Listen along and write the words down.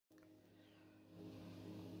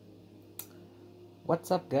What's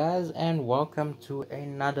up guys, and welcome to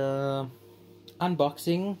another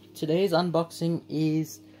unboxing. Today's unboxing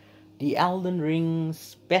is the Elden Ring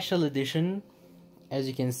Special Edition. As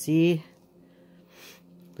you can see,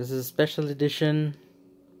 this is a special edition.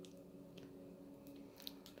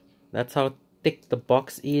 That's how thick the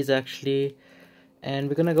box is actually, and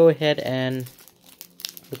we're gonna go ahead and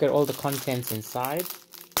look at all the contents inside.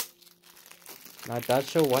 Now it does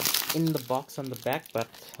show what's in the box on the back, but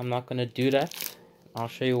I'm not gonna do that. I'll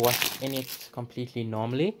show you what's in it completely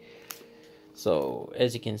normally. So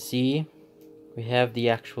as you can see, we have the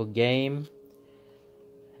actual game,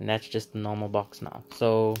 and that's just the normal box now.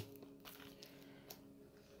 So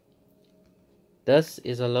this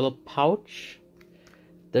is a little pouch.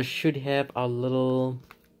 This should have our little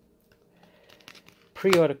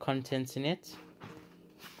pre-order contents in it.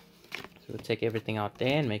 So we'll take everything out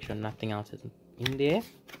there and make sure nothing else is in there.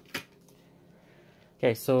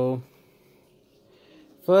 Okay, so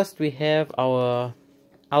first we have our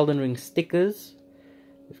Elden Ring stickers.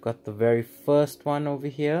 We've got the very first one over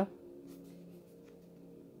here,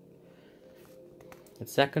 the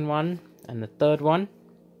second one, and the third one.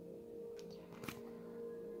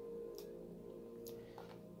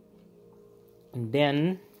 And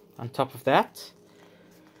then on top of that,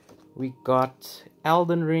 we got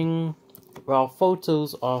Elden Ring, well,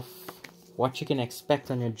 photos of what you can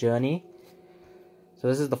expect on your journey. So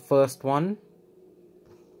this is the first one.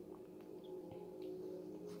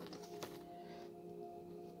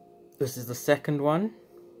 This is the second one.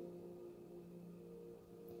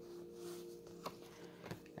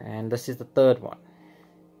 And this is the third one.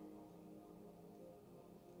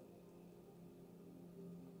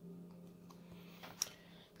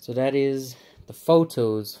 So that is the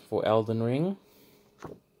photos for Elden Ring.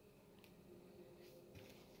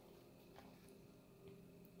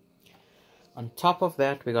 On top of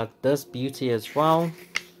that, we got this beauty as well.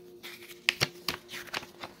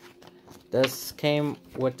 This came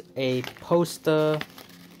with a poster,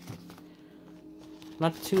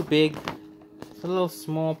 not too big, it's a little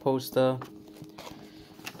small poster,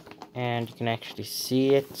 and you can actually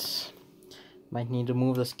see it. Might need to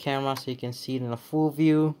move this camera so you can see it in a full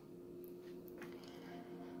view.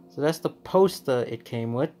 So that's the poster it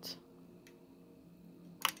came with.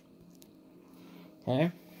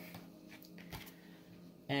 Okay.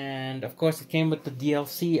 And of course it came with the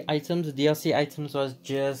DLC items. The DLC items was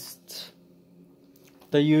just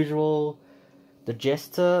the usual, the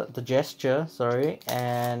gesture, sorry,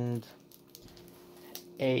 and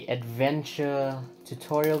a adventure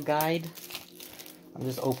tutorial guide. I'm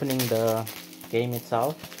just opening the game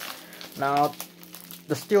itself. Now,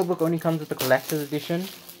 the steelbook only comes with the collector's edition,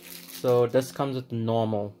 so this comes with the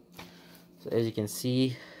normal. So as you can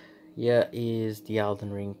see, here is the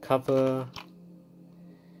Elden Ring cover.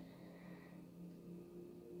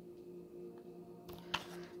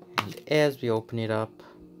 And as we open it up,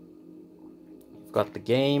 you've got the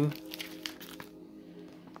game.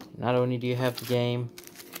 Not only do you have the game,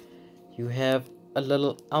 you have a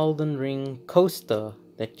little Elden Ring coaster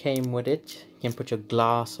that came with it. You can put your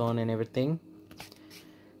glass on and everything.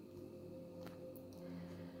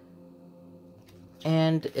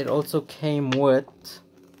 And it also came with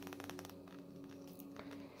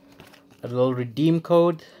a little redeem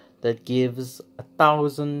code that gives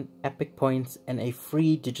 1,000 epic points and a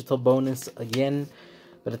free digital bonus. Again,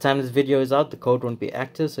 by the time this video is out, the code won't be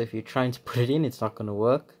active, so if you're trying to put it in, it's not going to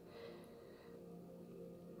work.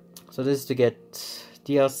 So this is to get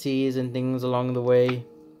DLCs and things along the way,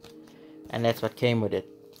 and that's what came with it.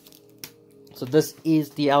 So this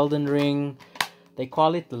is the Elden Ring, they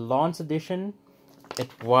call it the launch edition.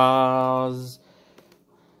 It was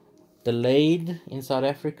delayed in South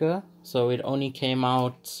Africa, so it only came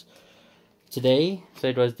out today. So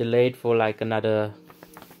it was delayed for like another,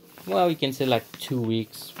 well, you can say like 2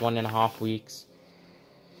 weeks, 1.5 weeks.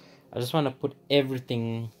 I just want to put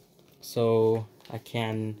everything so I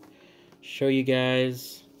can show you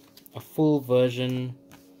guys a full version,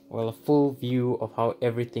 well, a full view of how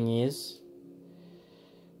everything is.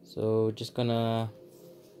 So just gonna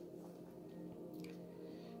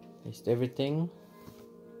list everything.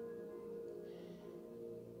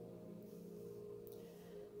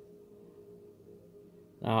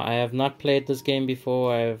 Now, I have not played this game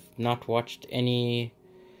before. I have not watched any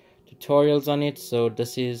tutorials on it, so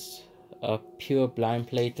this is a pure blind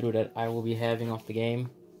playthrough that I will be having of the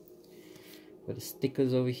game. With the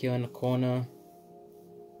stickers over here in the corner.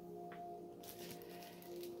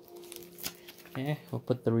 Okay, we'll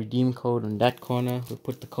put the redeem code on that corner. We'll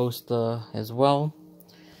put the coaster as well.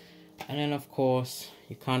 And then of course,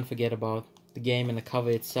 you can't forget about the game and the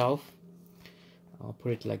cover itself. I'll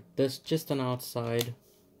put it like this, just on the outside.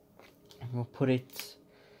 And we'll put it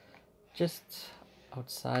just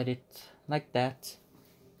outside it like that.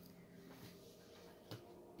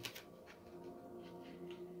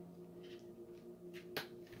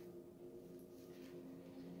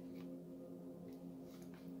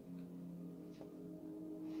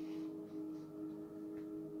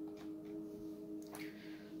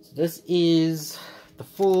 So this is the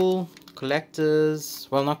full collectors,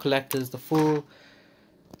 well, not collectors, the full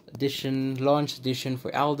edition, launch edition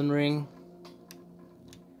for Elden Ring.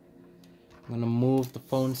 I'm gonna move the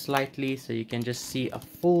phone slightly so you can just see a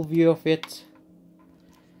full view of it.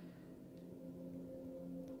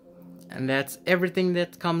 And that's everything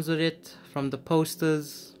that comes with it, from the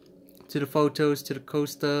posters to the photos to the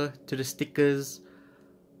coaster to the stickers.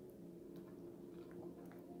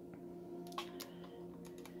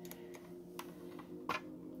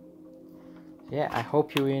 Yeah, I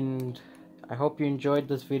hope you enjoyed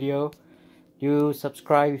this video. Do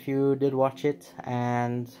subscribe if you did watch it,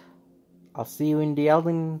 and I'll see you in the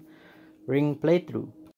Elden Ring playthrough.